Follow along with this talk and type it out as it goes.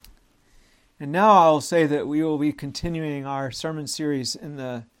And now I'll say that we will be continuing our sermon series in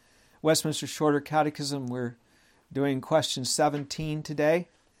the Westminster Shorter Catechism. We're doing question 17 today,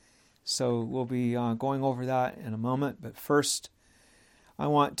 so we'll be going over that in a moment. But first, I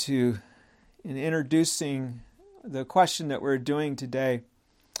want to, in introducing the question that we're doing today,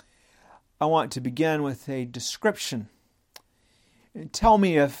 I want to begin with a description. And tell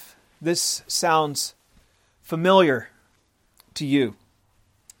me if this sounds familiar to you.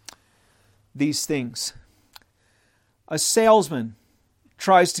 These things. A salesman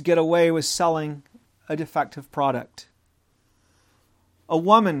tries to get away with selling a defective product. A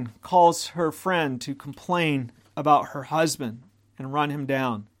woman calls her friend to complain about her husband and run him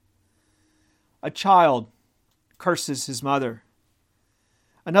down. A child curses his mother.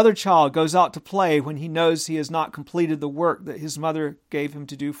 Another child goes out to play when he knows he has not completed the work that his mother gave him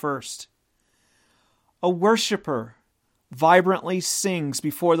to do first. A worshiper vibrantly sings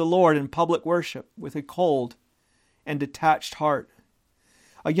before the Lord in public worship with a cold and detached heart.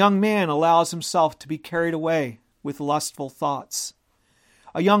 A young man allows himself to be carried away with lustful thoughts.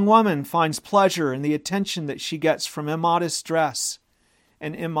 A young woman finds pleasure in the attention that she gets from immodest dress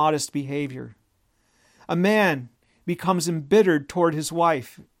and immodest behavior. A man becomes embittered toward his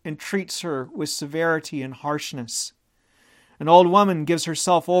wife and treats her with severity and harshness. An old woman gives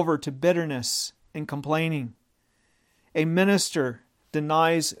herself over to bitterness and complaining. A minister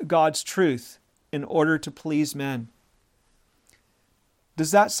denies God's truth in order to please men.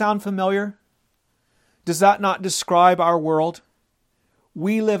 Does that sound familiar? Does that not describe our world?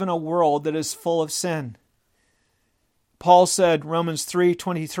 We live in a world that is full of sin. Paul said, Romans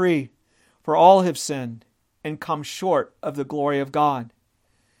 3:23, "For all have sinned and come short of the glory of God."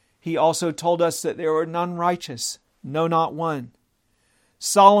 He also told us that there were none righteous, no, not one.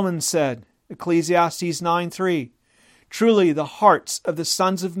 Solomon said, Ecclesiastes 9:3, "Truly the hearts of the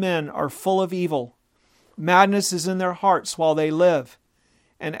sons of men are full of evil. Madness is in their hearts while they live,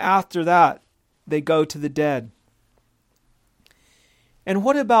 and after that they go to the dead." And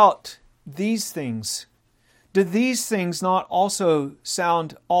what about these things? Do these things not also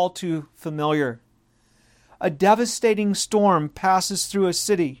sound all too familiar? A devastating storm passes through a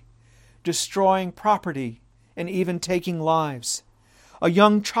city, destroying property and even taking lives. A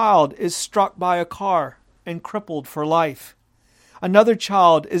young child is struck by a car and crippled for life. Another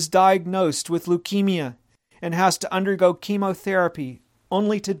child is diagnosed with leukemia and has to undergo chemotherapy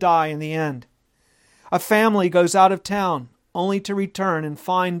only to die in the end. A family goes out of town only to return and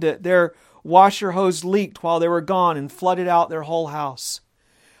find that their washer hose leaked while they were gone and flooded out their whole house.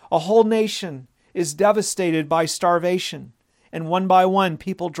 A whole nation is devastated by starvation, and one by one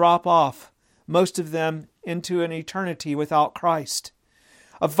people drop off, most of them into an eternity without Christ.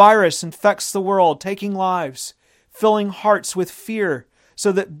 A virus infects the world, taking lives, filling hearts with fear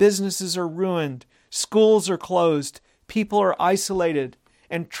so that businesses are ruined, schools are closed, people are isolated,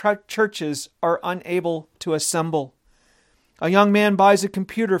 and churches are unable to assemble. A young man buys a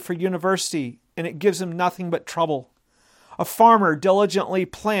computer for university, and it gives him nothing but trouble. A farmer diligently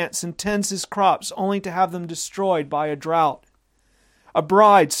plants and tends his crops only to have them destroyed by a drought. A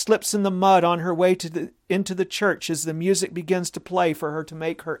bride slips in the mud on her way into the church as the music begins to play for her to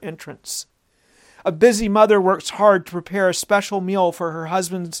make her entrance. A busy mother works hard to prepare a special meal for her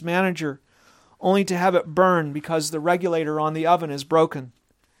husband's manager, only to have it burn because the regulator on the oven is broken.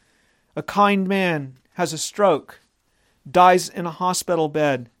 A kind man has a stroke, dies in a hospital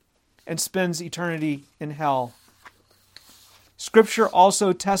bed, and spends eternity in hell. Scripture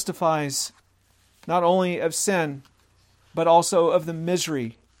also testifies not only of sin, but also of the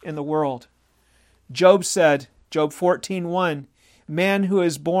misery in the world. Job said, Job 14:1, "Man who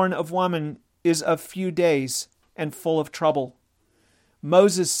is born of woman is of few days and full of trouble."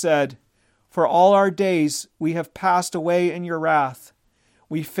 Moses said, "For all our days we have passed away in your wrath.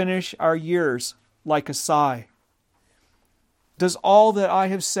 We finish our years like a sigh." Does all that I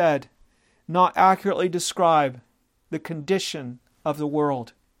have said not accurately describe the condition of the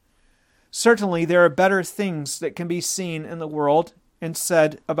world? Certainly there are better things that can be seen in the world and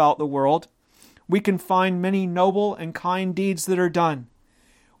said about the world. We can find many noble and kind deeds that are done.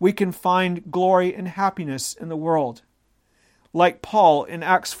 We can find glory and happiness in the world. Like Paul in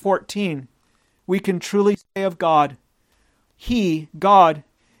Acts 14, we can truly say of God, He, God,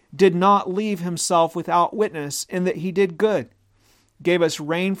 did not leave Himself without witness in that He did good, gave us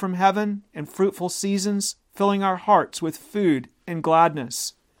rain from heaven and fruitful seasons, filling our hearts with food and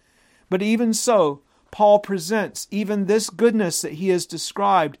gladness. But even so, Paul presents even this goodness that he has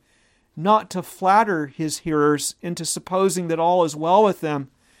described not to flatter his hearers into supposing that all is well with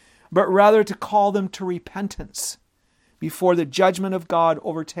them, but rather to call them to repentance. before the judgment of God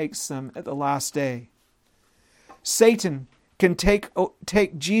overtakes them at the last day. Satan can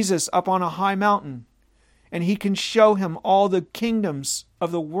take Jesus up on a high mountain, and he can show him all the kingdoms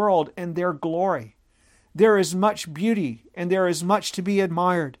of the world and their glory. There is much beauty and there is much to be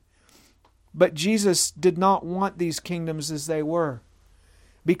admired. But Jesus did not want these kingdoms as they were,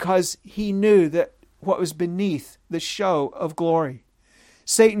 because he knew that what was beneath the show of glory.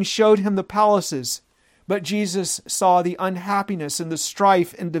 Satan showed him the palaces, but Jesus saw the unhappiness and the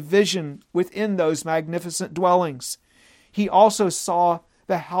strife and division within those magnificent dwellings. He also saw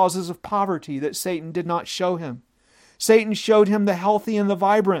the houses of poverty that Satan did not show him. Satan showed him the healthy and the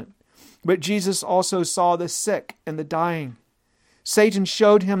vibrant, but Jesus also saw the sick and the dying. Satan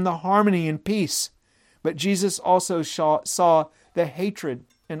showed him the harmony and peace, but Jesus also saw the hatred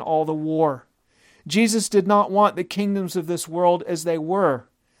and all the war. Jesus did not want the kingdoms of this world as they were.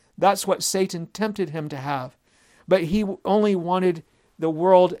 That's what Satan tempted him to have. But he only wanted the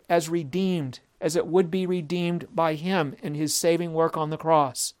world as redeemed, as it would be redeemed by him in his saving work on the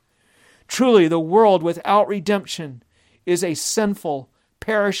cross. Truly, the world without redemption is a sinful,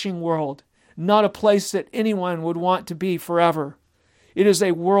 perishing world, not a place that anyone would want to be forever. It is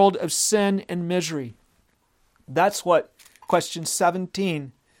a world of sin and misery. That's what question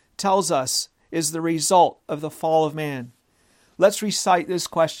 17 tells us is the result of the fall of man. Let's recite this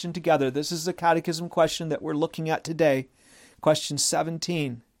question together. This is the catechism question that we're looking at today. Question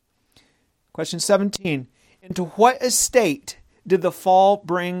 17. Question 17. Into what estate did the fall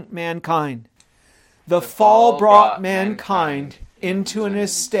bring mankind? The fall brought mankind into an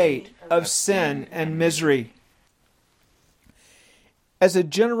estate of sin and misery. As a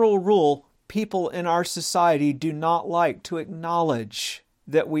general rule, people in our society do not like to acknowledge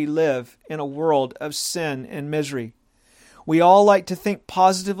that we live in a world of sin and misery. We all like to think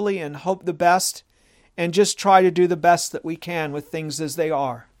positively and hope the best and just try to do the best that we can with things as they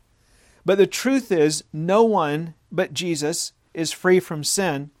are. But the truth is, no one but Jesus is free from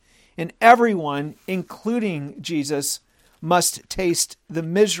sin, and everyone, including Jesus, must taste the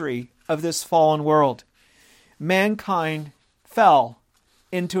misery of this fallen world. Mankind fell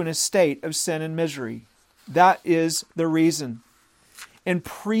into an estate of sin and misery. That is the reason. In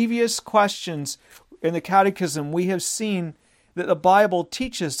previous questions in the Catechism, we have seen that the Bible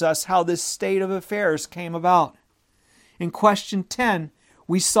teaches us how this state of affairs came about. In question 10,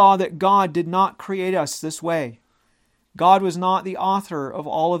 we saw that God did not create us this way. God was not the author of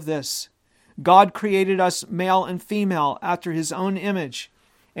all of this. God created us male and female after His own image,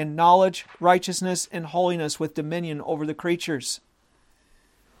 in knowledge, righteousness, and holiness with dominion over the creatures.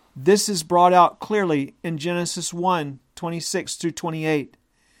 This is brought out clearly in Genesis 1, 26 through 28.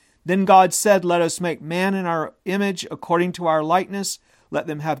 Then God said, "Let us make man in our image according to our likeness. Let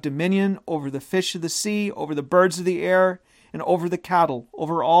them have dominion over the fish of the sea, over the birds of the air, and over the cattle,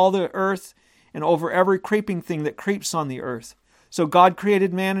 over all the earth, and over every creeping thing that creeps on the earth." So God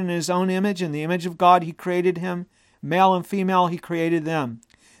created man in His own image. In the image of God He created him. Male and female He created them.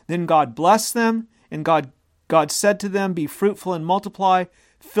 Then God blessed them, and God said to them, "Be fruitful and multiply,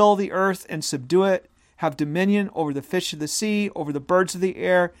 fill the earth and subdue it, have dominion over the fish of the sea, over the birds of the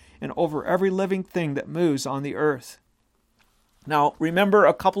air, and over every living thing that moves on the earth." Now, remember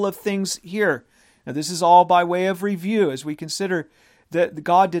a couple of things here. Now, this is all by way of review as we consider that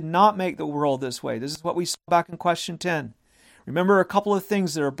God did not make the world this way. This is what we saw back in question 10. Remember a couple of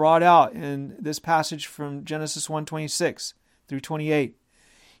things that are brought out in this passage from Genesis 1:26 through 28.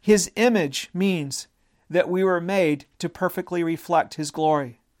 His image means that we were made to perfectly reflect His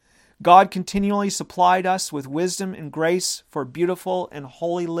glory. God continually supplied us with wisdom and grace for beautiful and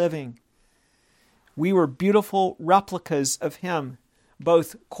holy living. We were beautiful replicas of Him,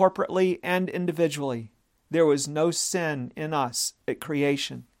 both corporately and individually. There was no sin in us at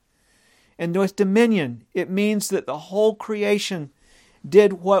creation. And with dominion, it means that the whole creation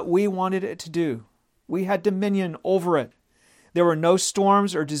did what we wanted it to do. We had dominion over it. There were no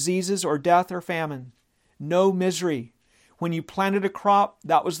storms or diseases or death or famine. No misery. When you planted a crop,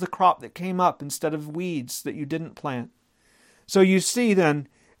 that was the crop that came up instead of weeds that you didn't plant. So you see then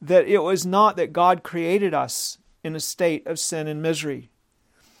that it was not that God created us in a state of sin and misery.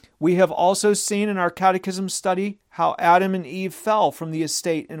 We have also seen in our catechism study how Adam and Eve fell from the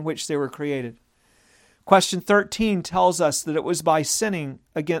estate in which they were created. Question 13 tells us that it was by sinning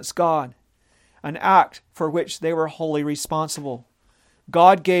against God, an act for which they were wholly responsible.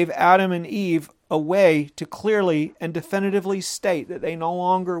 God gave Adam and Eve a way to clearly and definitively state that they no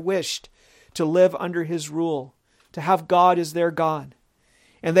longer wished to live under His rule, to have God as their God.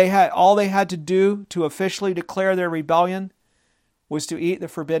 And all they had to do to officially declare their rebellion was to eat the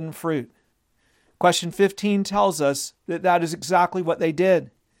forbidden fruit. Question 15 tells us that that is exactly what they did.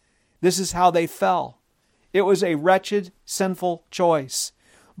 This is how they fell. It was a wretched, sinful choice.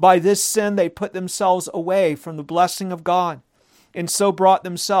 By this sin, they put themselves away from the blessing of God and so brought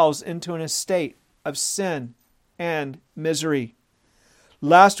themselves into an estate of sin and misery.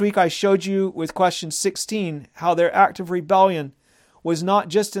 Last week, I showed you with question 16 how their act of rebellion was not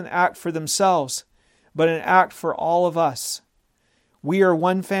just an act for themselves, but an act for all of us. We are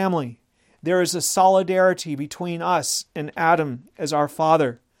one family. There is a solidarity between us and Adam as our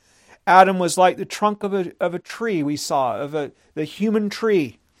father. Adam was like the trunk of a tree we saw, the human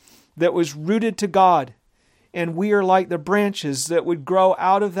tree that was rooted to God. And we are like the branches that would grow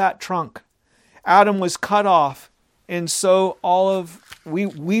out of that trunk. Adam was cut off, and so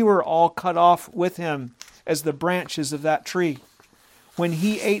we were all cut off with him as the branches of that tree. When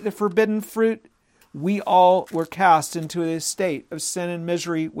he ate the forbidden fruit, we all were cast into a state of sin and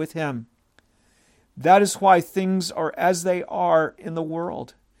misery with him. That is why things are as they are in the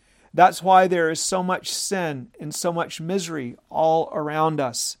world. That's why there is so much sin and so much misery all around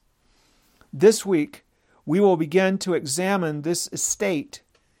us. This week, we will begin to examine this estate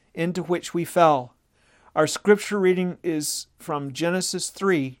into which we fell. Our scripture reading is from Genesis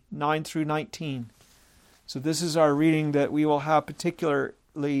 3, 9 through 19. So this is our reading that we will have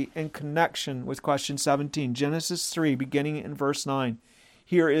particularly in connection with question 17. Genesis 3, beginning in verse 9.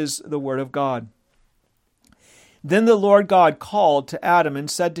 Here is the word of God. Then the Lord God called to Adam and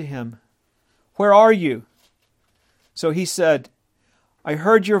said to him, "Where are you?" So he said, "I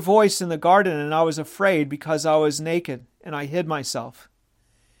heard your voice in the garden, and I was afraid because I was naked, and I hid myself."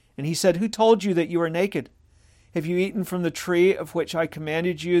 And he said, "Who told you that you were naked? Have you eaten from the tree of which I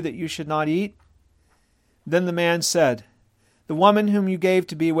commanded you that you should not eat?" Then the man said, "The woman whom you gave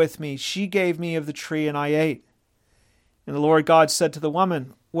to be with me, she gave me of the tree, and I ate." And the Lord God said to the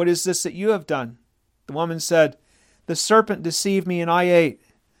woman, "What is this that you have done?" The woman said, "The serpent deceived me, and I ate."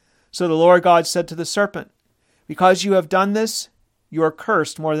 So the Lord God said to the serpent, "Because you have done this, you are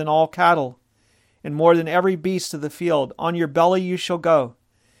cursed more than all cattle, and more than every beast of the field. On your belly you shall go,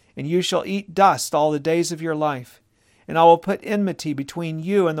 and you shall eat dust all the days of your life. And I will put enmity between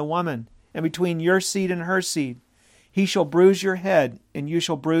you and the woman, and between your seed and her seed. He shall bruise your head, and you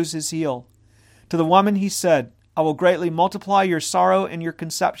shall bruise his heel." To the woman he said, "I will greatly multiply your sorrow and your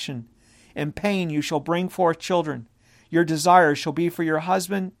conception. In pain you shall bring forth children. Your desire shall be for your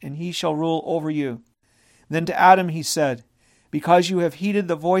husband, and he shall rule over you." Then to Adam he said, "Because you have heeded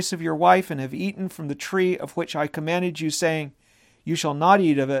the voice of your wife, and have eaten from the tree of which I commanded you, saying, 'You shall not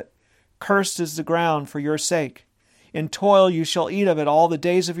eat of it,' cursed is the ground for your sake. In toil you shall eat of it all the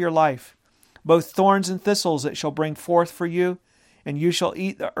days of your life. Both thorns and thistles it shall bring forth for you, and you shall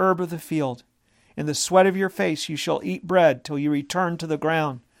eat the herb of the field. In the sweat of your face you shall eat bread till you return to the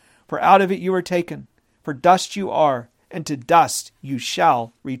ground. For out of it you were taken, for dust you are, and to dust you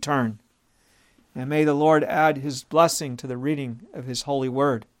shall return." And may the Lord add his blessing to the reading of his holy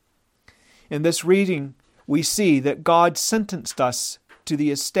word. In this reading, we see that God sentenced us to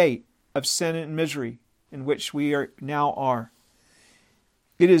the estate of sin and misery in which we now are.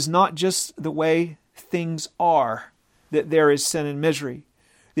 It is not just the way things are that there is sin and misery.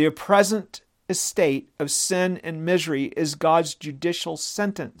 The present estate of sin and misery is God's judicial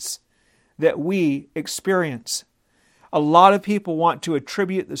sentence that we experience. A lot of people want to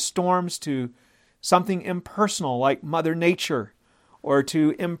attribute the storms to something impersonal like Mother Nature or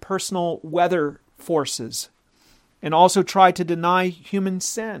to impersonal weather forces, and also try to deny human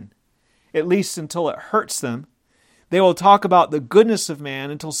sin, at least until it hurts them. They will talk about the goodness of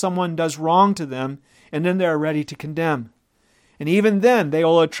man until someone does wrong to them, and then they are ready to condemn. And even then, they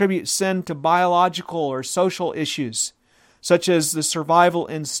will attribute sin to biological or social issues, such as the survival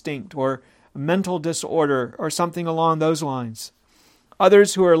instinct or mental disorder or something along those lines.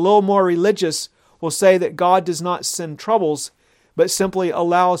 Others who are a little more religious will say that God does not send troubles, but simply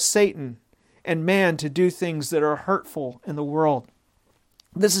allows Satan and man to do things that are hurtful in the world.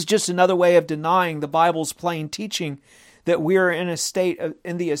 This is just another way of denying the Bible's plain teaching that we are in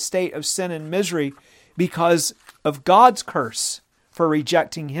the estate of sin and misery because of God's curse for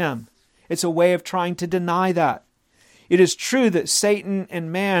rejecting him. It's a way of trying to deny that. It is true that Satan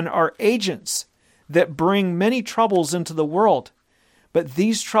and man are agents that bring many troubles into the world, but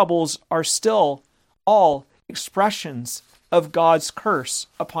these troubles are still all expressions of God's curse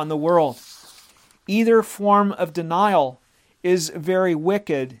upon the world. Either form of denial is very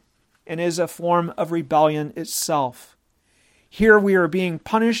wicked and is a form of rebellion itself. Here we are being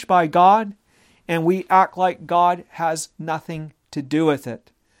punished by God, and we act like God has nothing to do with it.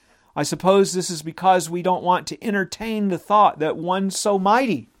 I suppose this is because we don't want to entertain the thought that one so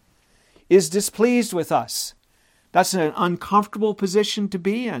mighty is displeased with us. That's an uncomfortable position to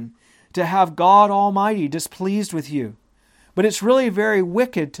be in, to have God Almighty displeased with you. But it's really very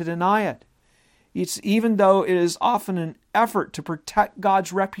wicked to deny it. Even though it is often an effort to protect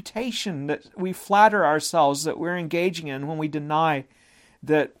God's reputation that we flatter ourselves that we're engaging in when we deny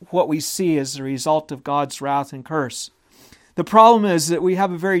that what we see is the result of God's wrath and curse. The problem is that we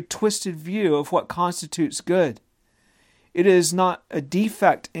have a very twisted view of what constitutes good. It is not a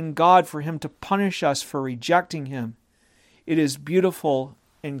defect in God for Him to punish us for rejecting Him. It is beautiful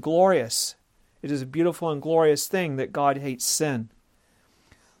and glorious. It is a beautiful and glorious thing that God hates sin.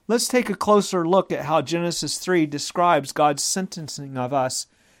 Let's take a closer look at how Genesis 3 describes God's sentencing of us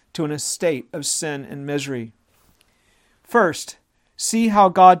to an estate of sin and misery. First, see how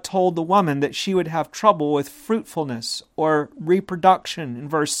God told the woman that she would have trouble with fruitfulness or reproduction in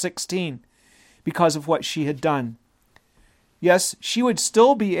verse 16 because of what she had done. Yes, she would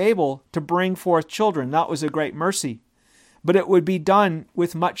still be able to bring forth children. That was a great mercy. But it would be done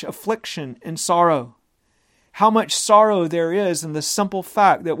with much affliction and sorrow. How much sorrow there is in the simple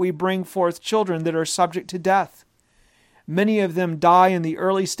fact that we bring forth children that are subject to death. Many of them die in the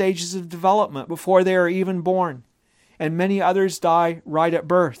early stages of development before they are even born, and many others die right at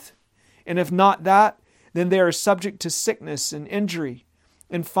birth. And if not that, then they are subject to sickness and injury,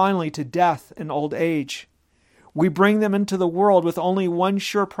 and finally to death and old age. We bring them into the world with only one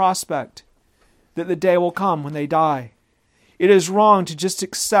sure prospect, that the day will come when they die. It is wrong to just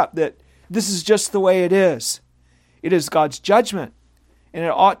accept that this is just the way it is. It is God's judgment, and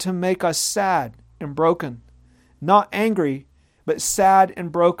it ought to make us sad and broken. Not angry, but sad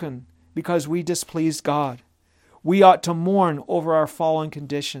and broken because we displeased God. We ought to mourn over our fallen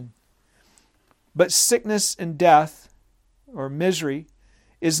condition. But sickness and death, or misery,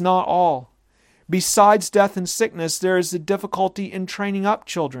 is not all. Besides death and sickness, there is the difficulty in training up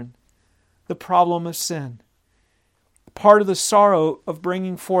children, the problem of sin. Part of the sorrow of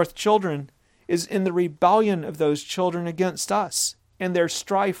bringing forth children is in the rebellion of those children against us and their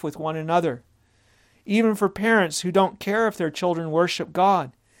strife with one another. Even for parents who don't care if their children worship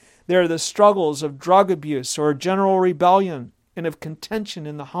God, there are the struggles of drug abuse or general rebellion and of contention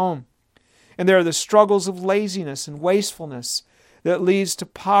in the home. And there are the struggles of laziness and wastefulness that leads to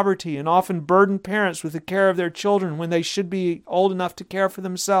poverty and often burden parents with the care of their children when they should be old enough to care for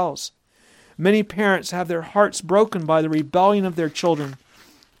themselves. Many parents have their hearts broken by the rebellion of their children,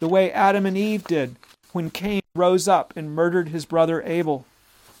 the way Adam and Eve did when Cain rose up and murdered his brother Abel.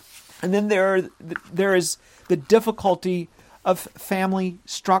 And then there is the difficulty of family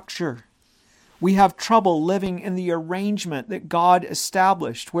structure. We have trouble living in the arrangement that God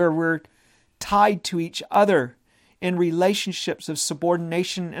established, where we're tied to each other in relationships of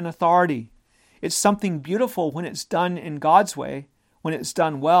subordination and authority. It's something beautiful when it's done in God's way, when it's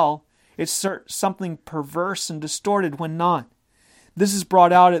done well. It's something perverse and distorted when not. This is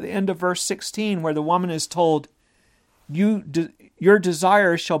brought out at the end of verse 16, where the woman is told, your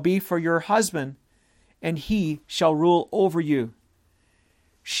desire shall be for your husband, and he shall rule over you.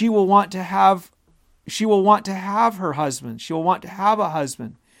 She will want to have her husband. She will want to have a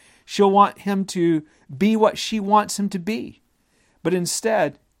husband. She'll want him to be what she wants him to be. But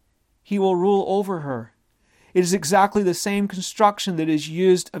instead, he will rule over her. It is exactly the same construction that is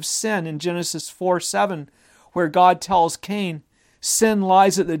used of sin in Genesis 4:7, where God tells Cain, sin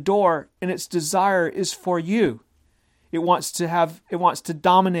lies at the door and its desire is for you. It wants to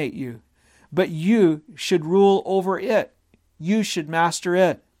dominate you. But you should rule over it. You should master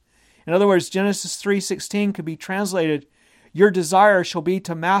it. In other words, Genesis 3:16 could be translated, your desire shall be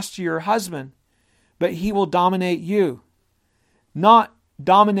to master your husband, but he will dominate you. Not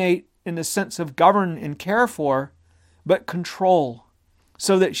dominate in the sense of govern and care for, but control,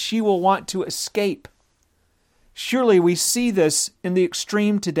 so that she will want to escape. Surely we see this in the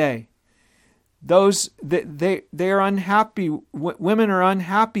extreme today. Those that they are unhappy, women are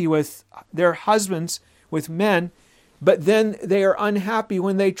unhappy with their husbands, with men, but then they are unhappy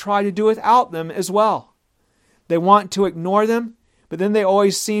when they try to do without them as well. They want to ignore them, but then they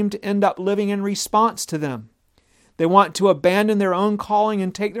always seem to end up living in response to them. They want to abandon their own calling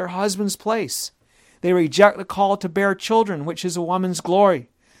and take their husband's place. They reject the call to bear children, which is a woman's glory,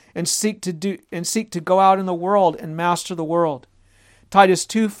 and seek to go out in the world and master the world. Titus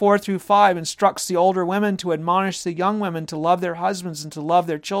 2:4-5 instructs the older women to admonish the young women to love their husbands and to love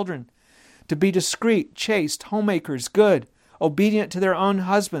their children, to be discreet, chaste, homemakers, good, obedient to their own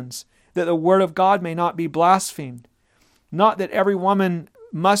husbands, that the word of God may not be blasphemed. Not that every woman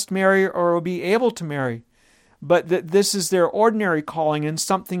must marry or will be able to marry, but that this is their ordinary calling and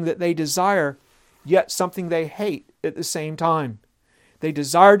something that they desire, yet something they hate at the same time. They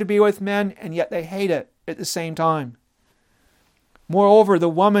desire to be with men, and yet they hate it at the same time. Moreover, the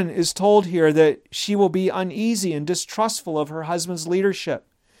woman is told here that she will be uneasy and distrustful of her husband's leadership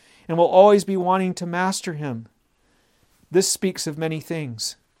and will always be wanting to master him. This speaks of many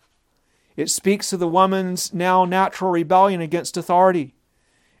things. It speaks of the woman's now natural rebellion against authority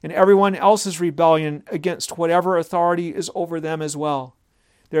and everyone else's rebellion against whatever authority is over them as well.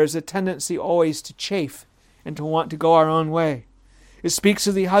 There is a tendency always to chafe and to want to go our own way. It speaks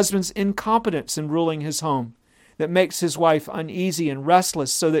of the husband's incompetence in ruling his home that makes his wife uneasy and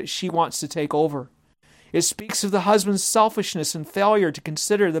restless so that she wants to take over. It speaks of the husband's selfishness and failure to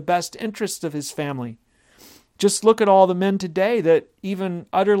consider the best interests of his family. Just look at all the men today that even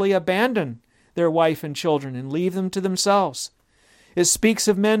utterly abandon their wife and children and leave them to themselves. It speaks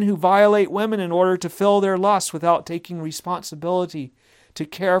of men who violate women in order to fill their lust without taking responsibility to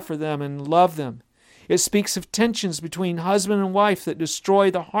care for them and love them. It speaks of tensions between husband and wife that destroy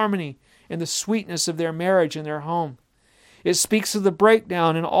the harmony and the sweetness of their marriage and their home. It speaks of the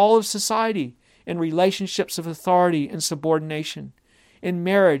breakdown in all of society in relationships of authority and subordination, in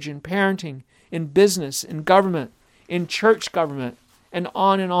marriage, in parenting, in business, in government, in church government, and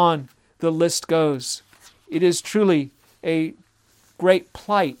on the list goes. It is truly a great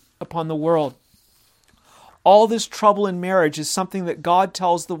plight upon the world. All this trouble in marriage is something that God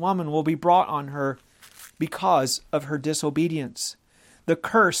tells the woman will be brought on her because of her disobedience. The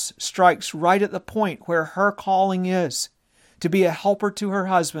curse strikes right at the point where her calling is, to be a helper to her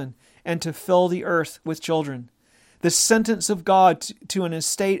husband and to fill the earth with children. The sentence of God to an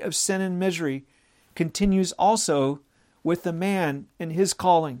estate of sin and misery continues also with the man in his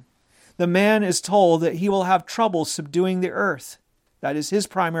calling. The man is told that he will have trouble subduing the earth. That is his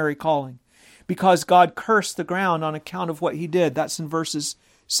primary calling, because God cursed the ground on account of what he did. That's in verses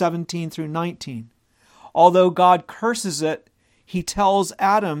 17 through 19. Although God curses it, he tells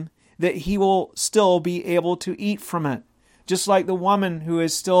Adam that he will still be able to eat from it. Just like the woman who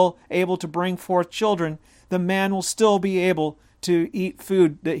is still able to bring forth children, the man will still be able to eat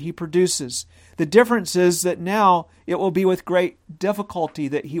food that he produces. The difference is that now it will be with great difficulty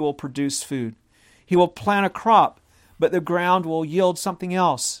that he will produce food. He will plant a crop, but the ground will yield something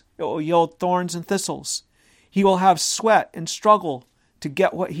else. It will yield thorns and thistles. He will have sweat and struggle to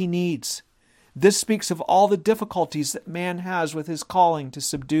get what he needs. This speaks of all the difficulties that man has with his calling to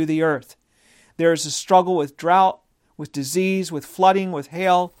subdue the earth. There is a struggle with drought, with disease, with flooding, with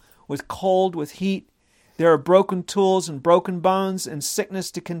hail, with cold, with heat. There are broken tools and broken bones and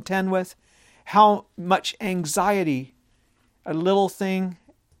sickness to contend with. How much anxiety a little thing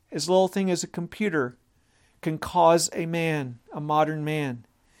as a computer can cause a modern man.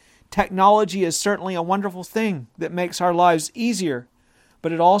 Technology is certainly a wonderful thing that makes our lives easier,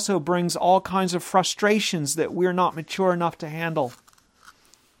 but it also brings all kinds of frustrations that we're not mature enough to handle.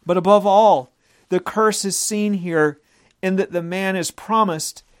 But above all, the curse is seen here in that the man is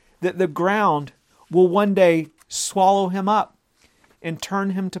promised that the ground will one day swallow him up and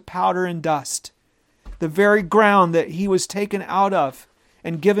turn him to powder and dust. The very ground that he was taken out of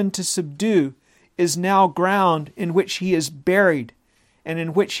and given to subdue is now ground in which he is buried and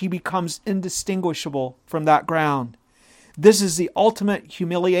in which he becomes indistinguishable from that ground. This is the ultimate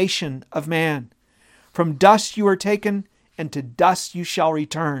humiliation of man. From dust you are taken, and to dust you shall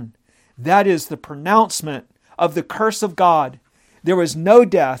return. That is the pronouncement of the curse of God. There was no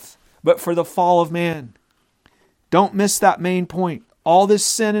death but for the fall of man. Don't miss that main point. All this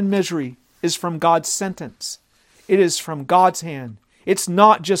sin and misery is from God's sentence. It is from God's hand. It's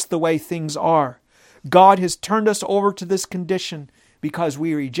not just the way things are. God has turned us over to this condition because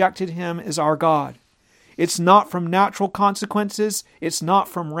we rejected Him as our God. It's not from natural consequences. It's not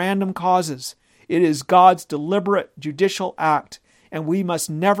from random causes. It is God's deliberate judicial act, and we must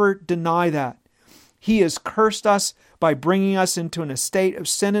never deny that. He has cursed us by bringing us into an estate of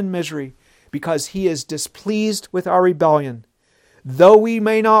sin and misery because He is displeased with our rebellion. Though we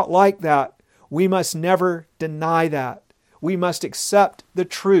may not like that, we must never deny that. We must accept the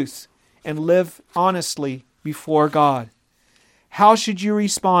truth and live honestly before God. How should you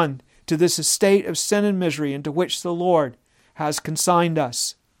respond to this estate of sin and misery into which the Lord has consigned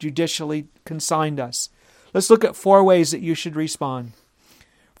us, judicially consigned us? Let's look at 4 ways that you should respond.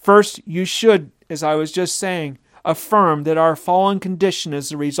 First, you should, as I was just saying, affirm that our fallen condition is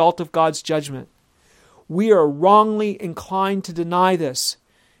the result of God's judgment. We are wrongly inclined to deny this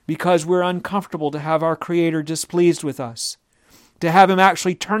because we're uncomfortable to have our Creator displeased with us, to have Him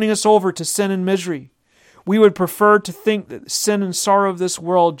actually turning us over to sin and misery. We would prefer to think that the sin and sorrow of this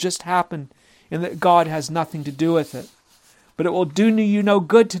world just happen and that God has nothing to do with it. But it will do you no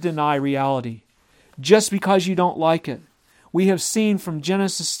good to deny reality just because you don't like it. We have seen from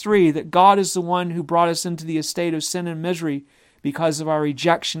Genesis 3 that God is the one who brought us into the estate of sin and misery because of our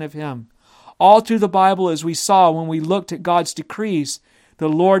rejection of Him. All through the Bible, as we saw when we looked at God's decrees, the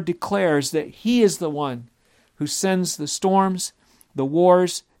Lord declares that He is the one who sends the storms, the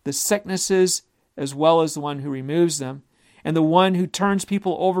wars, the sicknesses, as well as the one who removes them, and the one who turns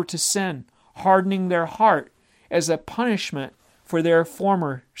people over to sin, hardening their heart as a punishment for their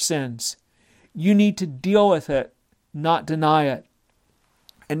former sins. You need to deal with it, not deny it.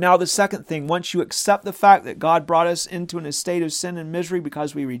 And now the second thing, once you accept the fact that God brought us into an estate of sin and misery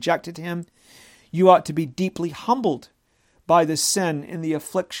because we rejected Him, you ought to be deeply humbled by the sin and the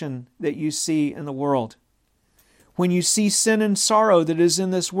affliction that you see in the world. When you see sin and sorrow that is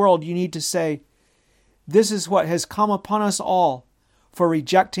in this world, you need to say, this is what has come upon us all for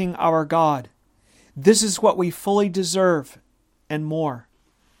rejecting our God. This is what we fully deserve and more.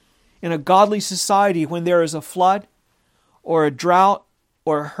 In a godly society, when there is a flood or a drought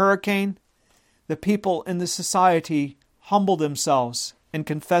or a hurricane, the people in the society humble themselves and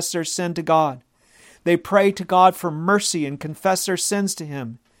confess their sin to God. They pray to God for mercy and confess their sins to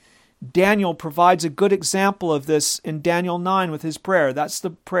Him. Daniel provides a good example of this in Daniel 9 with his prayer. That's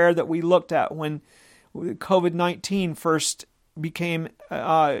the prayer that we looked at when COVID-19 first became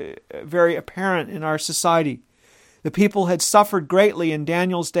very apparent in our society. The people had suffered greatly in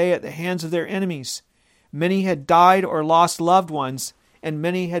Daniel's day at the hands of their enemies. Many had died or lost loved ones, and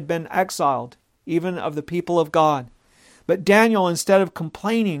many had been exiled, even of the people of God. But Daniel, instead of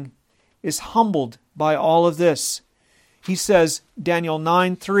complaining, is humbled by all of this. He says, Daniel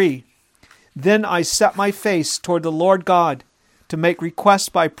 9:3, "Then I set my face toward the Lord God to make requests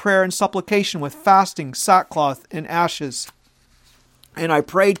by prayer and supplication with fasting, sackcloth, and ashes. And I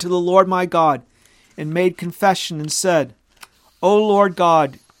prayed to the Lord my God and made confession and said, O Lord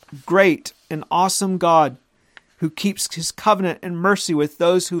God, great and awesome God, who keeps His covenant and mercy with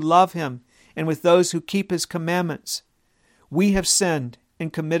those who love Him and with those who keep His commandments. We have sinned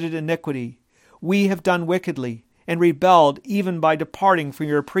and committed iniquity. We have done wickedly and rebelled even by departing from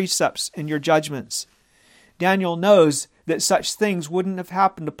your precepts and your judgments." Daniel knows that such things wouldn't have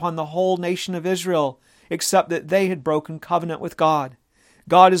happened upon the whole nation of Israel except that they had broken covenant with God.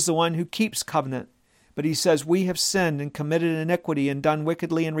 God is the one who keeps covenant. But he says, we have sinned and committed iniquity and done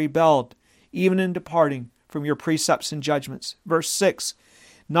wickedly and rebelled, even in departing from your precepts and judgments. Verse 6,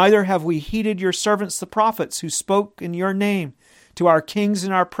 "Neither have we heeded your servants the prophets who spoke in your name to our kings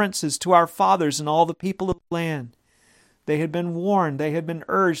and our princes, to our fathers and all the people of the land." They had been warned, they had been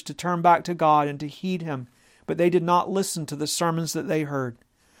urged to turn back to God and to heed Him, but they did not listen to the sermons that they heard.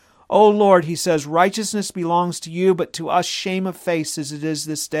 "O Lord," he says, "righteousness belongs to you, but to us shame of face as it is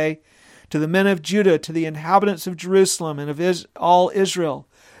this day. To the men of Judah, to the inhabitants of Jerusalem and of all Israel,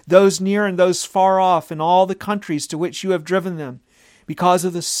 those near and those far off, in all the countries to which you have driven them, because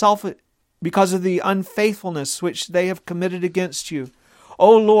of the unfaithfulness which they have committed against you.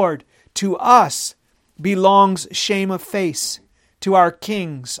 O Lord, to us belongs shame of face, to our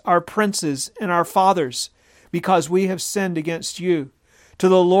kings, our princes, and our fathers, because we have sinned against you. To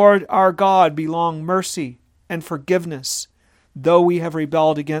the Lord our God belong mercy and forgiveness, though we have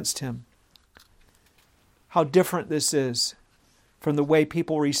rebelled against Him." How different this is from the way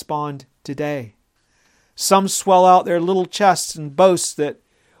people respond today. Some swell out their little chests and boast that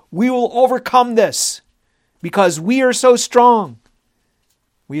we will overcome this because we are so strong.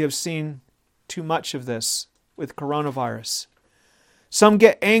 We have seen too much of this with coronavirus. Some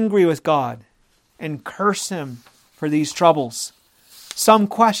get angry with God and curse Him for these troubles. Some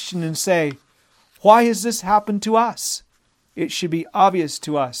question and say, why has this happened to us? It should be obvious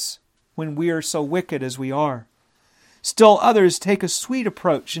to us when we are so wicked as we are. Still others take a sweet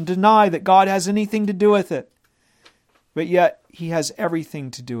approach and deny that God has anything to do with it. But yet He has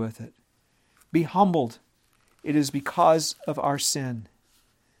everything to do with it. Be humbled. It is because of our sin.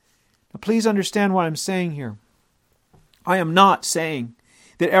 Now please understand what I'm saying here. I am not saying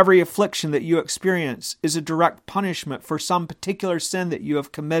that every affliction that you experience is a direct punishment for some particular sin that you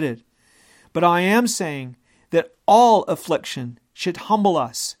have committed. But I am saying that all affliction should humble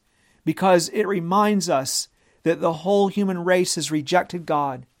us, because it reminds us that the whole human race has rejected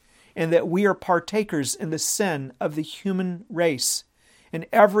God and that we are partakers in the sin of the human race. And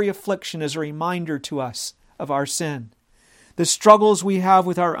every affliction is a reminder to us of our sin. The struggles we have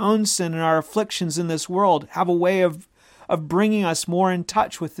with our own sin and our afflictions in this world have a way of bringing us more in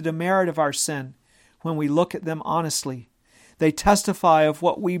touch with the demerit of our sin when we look at them honestly. They testify of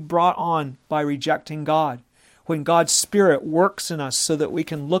what we brought on by rejecting God. When God's Spirit works in us so that we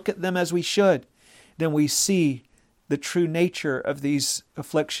can look at them as we should, then we see the true nature of these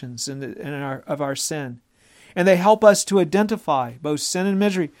afflictions and of our sin. And they help us to identify, both sin and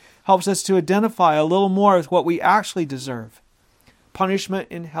misery helps us to identify a little more with what we actually deserve. Punishment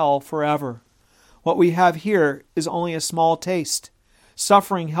in hell forever. What we have here is only a small taste.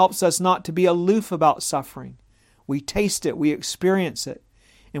 Suffering helps us not to be aloof about suffering. We taste it, we experience it,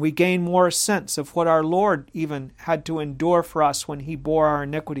 and we gain more sense of what our Lord even had to endure for us when He bore our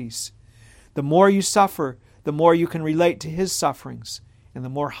iniquities. The more you suffer, the more you can relate to His sufferings, and the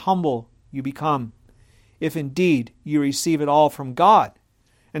more humble you become, if indeed you receive it all from God,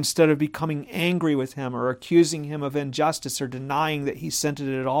 instead of becoming angry with Him or accusing Him of injustice or denying that He sent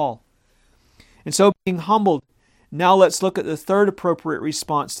it at all. And so, being humbled, now let's look at the third appropriate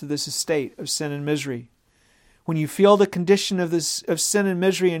response to this estate of sin and misery. When you feel the condition of sin and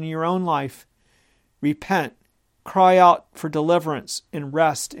misery in your own life, repent, cry out for deliverance, and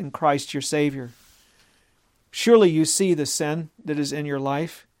rest in Christ your Savior. Surely you see the sin that is in your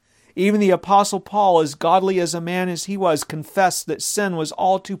life. Even the Apostle Paul, as godly as a man as he was, confessed that sin was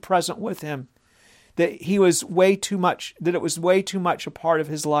all too present with him, that it was way too much a part of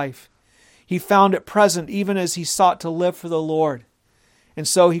his life. He found it present even as he sought to live for the Lord. And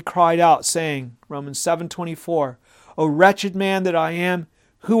so he cried out, saying, Romans 7:24, O wretched man that I am,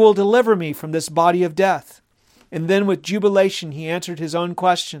 who will deliver me from this body of death? And then with jubilation he answered his own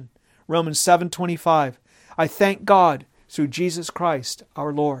question, Romans 7:25, I thank God through Jesus Christ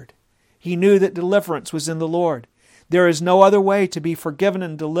our Lord. He knew that deliverance was in the Lord. There is no other way to be forgiven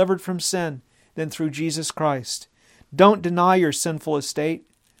and delivered from sin than through Jesus Christ. Don't deny your sinful estate,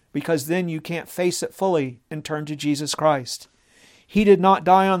 because then you can't face it fully and turn to Jesus Christ. He did not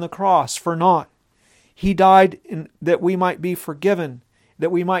die on the cross for naught. He died that we might be forgiven,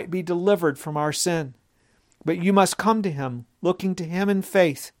 that we might be delivered from our sin. But you must come to Him, looking to Him in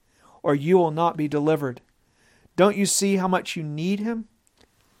faith, or you will not be delivered. Don't you see how much you need Him?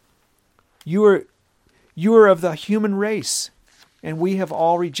 You are of the human race, and we have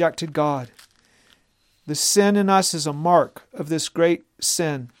all rejected God. The sin in us is a mark of this great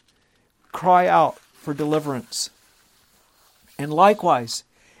sin. Cry out for deliverance. And likewise,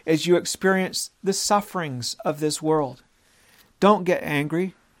 as you experience the sufferings of this world, don't get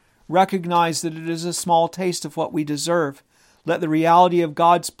angry. Recognize that it is a small taste of what we deserve. Let the reality of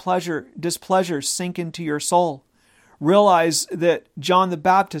God's displeasure sink into your soul. Realize that John the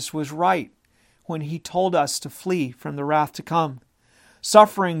Baptist was right when he told us to flee from the wrath to come.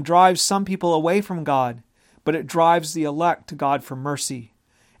 Suffering drives some people away from God, but it drives the elect to God for mercy.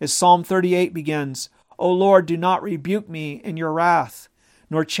 As Psalm 38 begins, O Lord, do not rebuke me in your wrath,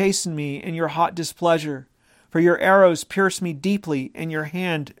 nor chasten me in your hot displeasure. For your arrows pierce me deeply, and your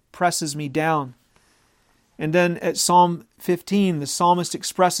hand presses me down. And then at Psalm 15, the psalmist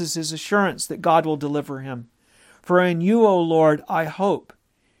expresses his assurance that God will deliver him. For in you, O Lord, I hope.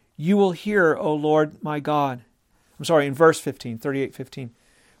 You will hear, O Lord, my God. In verse 15, 38:15.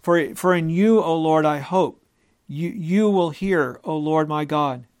 For in you, O Lord, I hope. You will hear, O Lord, my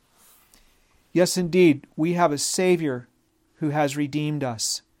God. Yes, indeed, we have a Savior who has redeemed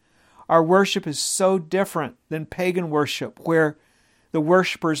us. Our worship is so different than pagan worship, where the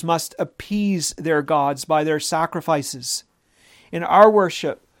worshipers must appease their gods by their sacrifices. In our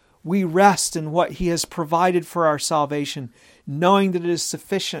worship, we rest in what He has provided for our salvation, knowing that it is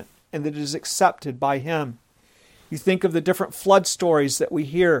sufficient and that it is accepted by Him. You think of the different flood stories that we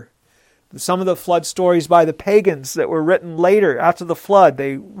hear. Some of the flood stories by the pagans that were written later after the flood,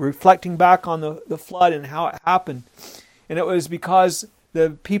 they reflecting back on the flood and how it happened. And it was because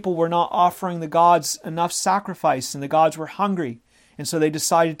the people were not offering the gods enough sacrifice and the gods were hungry. And so they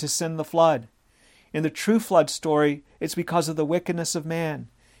decided to send the flood. In the true flood story, it's because of the wickedness of man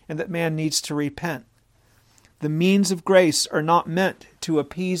and that man needs to repent. The means of grace are not meant to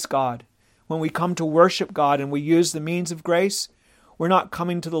appease God. When we come to worship God and we use the means of grace, we're not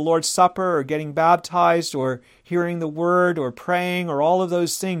coming to the Lord's Supper or getting baptized or hearing the Word or praying or all of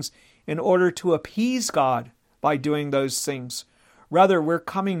those things in order to appease God by doing those things. Rather, we're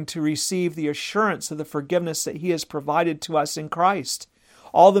coming to receive the assurance of the forgiveness that He has provided to us in Christ.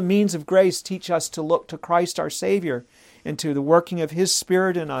 All the means of grace teach us to look to Christ our Savior and to the working of His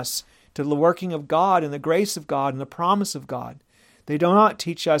Spirit in us, to the working of God and the grace of God and the promise of God. They do not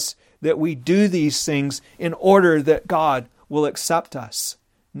teach us that we do these things in order that God will accept us.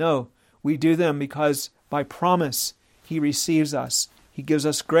 No, we do them because by promise He receives us. He gives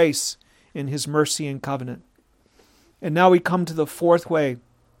us grace in His mercy and covenant. And now we come to the fourth way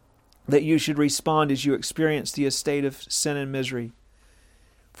that you should respond as you experience the estate of sin and misery.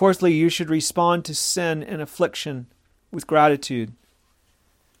 Fourthly, you should respond to sin and affliction with gratitude.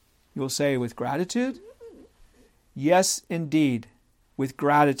 You will say, with gratitude? Yes, indeed, with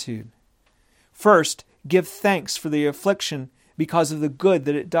gratitude. First, Give thanks for the affliction because of the good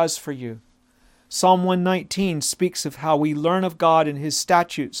that it does for you. Psalm 119 speaks of how we learn of God and His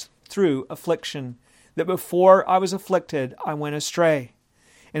statutes through affliction, that before I was afflicted, I went astray.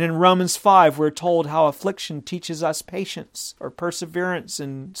 And in Romans 5, we're told how affliction teaches us patience or perseverance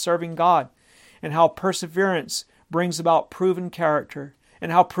in serving God, and how perseverance brings about proven character,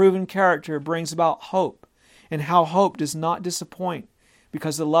 and how proven character brings about hope, and how hope does not disappoint,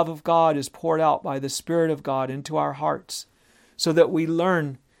 because the love of God is poured out by the Spirit of God into our hearts, so that we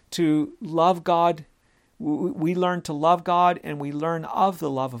learn to love God. We learn to love God, and we learn of the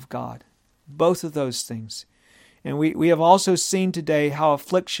love of God. Both of those things. And we have also seen today how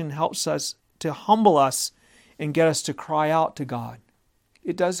affliction helps us to humble us and get us to cry out to God.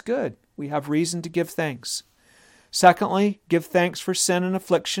 It does good. We have reason to give thanks. Secondly, give thanks for sin and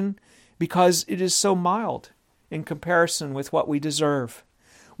affliction because it is so mild in comparison with what we deserve.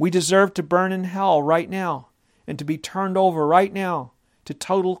 We deserve to burn in hell right now and to be turned over right now to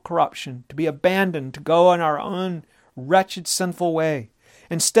total corruption, to be abandoned, to go on our own wretched, sinful way.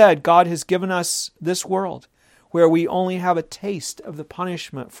 Instead, God has given us this world where we only have a taste of the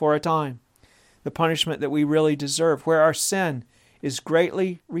punishment for a time, the punishment that we really deserve, where our sin is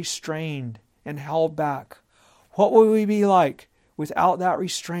greatly restrained and held back. What would we be like without that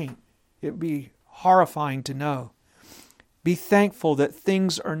restraint? It would be horrifying to know. Be thankful that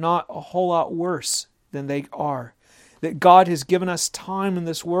things are not a whole lot worse than they are, that God has given us time in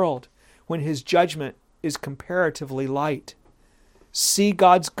this world when His judgment is comparatively light. See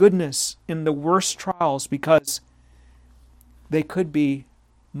God's goodness in the worst trials because they could be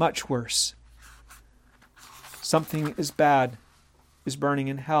much worse. Something as bad as burning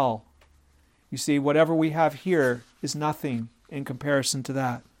in hell. You see, whatever we have here is nothing in comparison to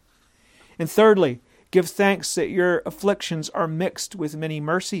that. And thirdly, give thanks that your afflictions are mixed with many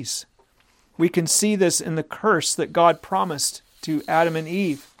mercies. We can see this in the curse that God promised to Adam and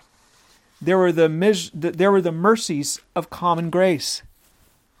Eve. There were the mercies of common grace.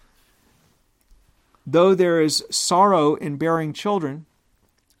 Though there is sorrow in bearing children,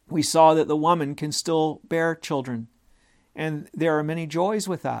 we saw that the woman can still bear children. And there are many joys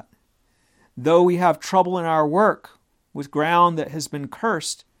with that. Though we have trouble in our work with ground that has been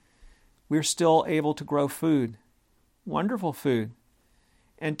cursed, we're still able to grow food, wonderful food,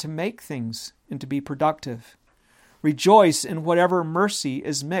 and to make things and to be productive. Rejoice in whatever mercy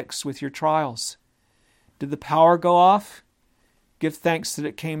is mixed with your trials. Did the power go off? Give thanks that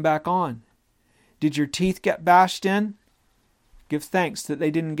it came back on. Did your teeth get bashed in? Give thanks that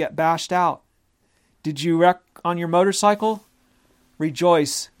they didn't get bashed out. Did you wreck on your motorcycle?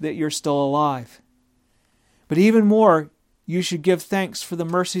 Rejoice that you're still alive. But even more, you should give thanks for the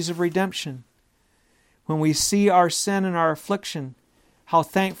mercies of redemption. When we see our sin and our affliction, how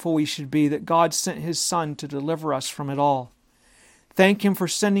thankful we should be that God sent His Son to deliver us from it all. Thank Him for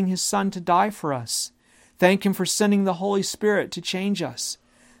sending His Son to die for us. Thank Him for sending the Holy Spirit to change us.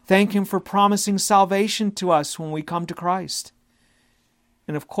 Thank Him for promising salvation to us when we come to Christ.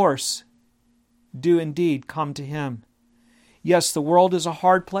 And of course, do indeed come to Him. Yes, the world is a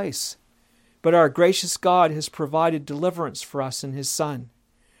hard place, but our gracious God has provided deliverance for us in His Son.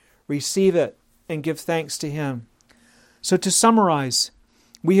 Receive it and give thanks to Him. So to summarize,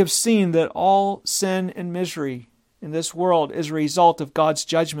 we have seen that all sin and misery in this world is a result of God's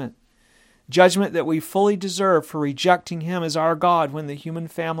judgment. Judgment that we fully deserve for rejecting Him as our God when the human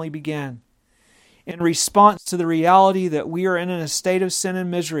family began. In response to the reality that we are in a state of sin and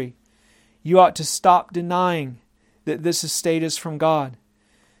misery, you ought to stop denying that this estate is from God.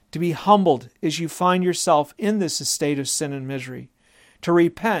 To be humbled as you find yourself in this estate of sin and misery. To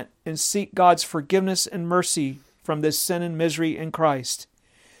repent and seek God's forgiveness and mercy from this sin and misery in Christ.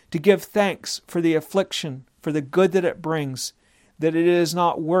 To give thanks for the affliction, for the good that it brings, that it is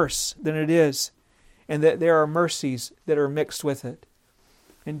not worse than it is, and that there are mercies that are mixed with it.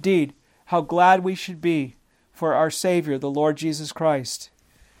 Indeed, how glad we should be for our Savior, the Lord Jesus Christ,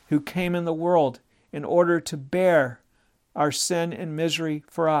 who came in the world in order to bear our sin and misery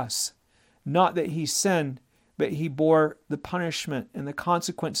for us. Not that He sinned, but He bore the punishment and the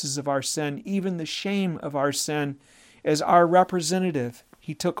consequences of our sin, even the shame of our sin, as our representative.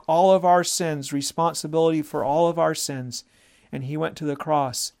 He took all of our sins, responsibility for all of our sins, and He went to the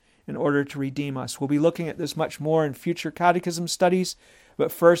cross in order to redeem us. We'll be looking at this much more in future catechism studies,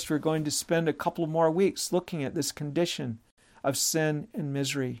 but first we're going to spend a couple more weeks looking at this condition of sin and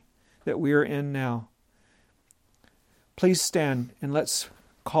misery that we are in now. Please stand and let's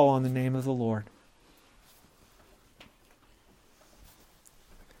call on the name of the Lord.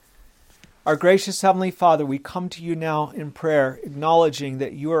 Our gracious Heavenly Father, we come to You now in prayer, acknowledging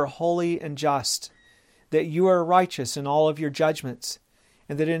that You are holy and just, that you are righteous in all of your judgments,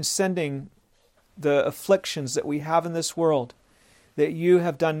 and that in sending the afflictions that we have in this world, that you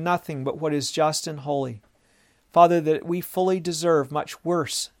have done nothing but what is just and holy. Father, that we fully deserve much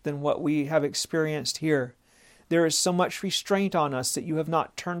worse than what we have experienced here. There is so much restraint on us that you have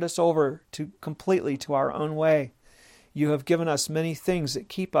not turned us over completely to our own way. You have given us many things that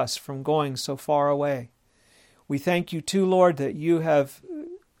keep us from going so far away. We thank you too, Lord, that you have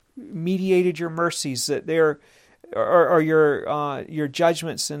mediated your mercies, that your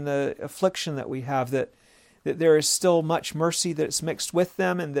judgments in the affliction that we have, that there is still much mercy that's mixed with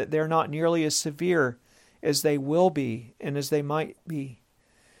them, and that they're not nearly as severe as they will be and as they might be.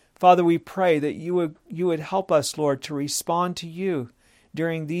 Father, we pray that you would help us, Lord, to respond to you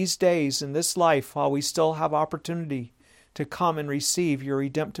during these days in this life while we still have opportunity to come and receive your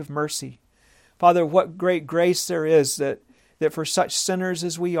redemptive mercy. Father, what great grace there is that for such sinners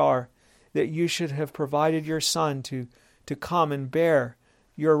as we are, that you should have provided your Son to come and bear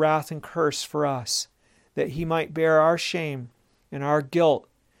your wrath and curse for us, that he might bear our shame and our guilt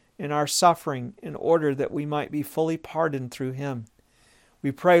and our suffering in order that we might be fully pardoned through him.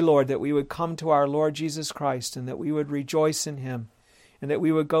 We pray, Lord, that we would come to our Lord Jesus Christ and that we would rejoice in him and that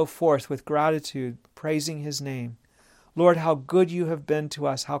we would go forth with gratitude, praising his name. Lord, how good you have been to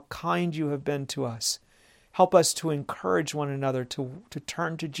us, how kind you have been to us. Help us to encourage one another to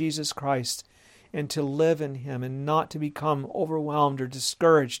turn to Jesus Christ and to live in him and not to become overwhelmed or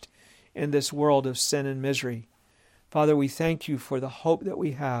discouraged in this world of sin and misery. Father, we thank you for the hope that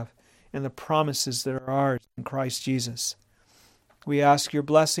we have and the promises that are ours in Christ Jesus. We ask your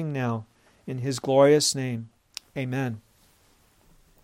blessing now in his glorious name. Amen.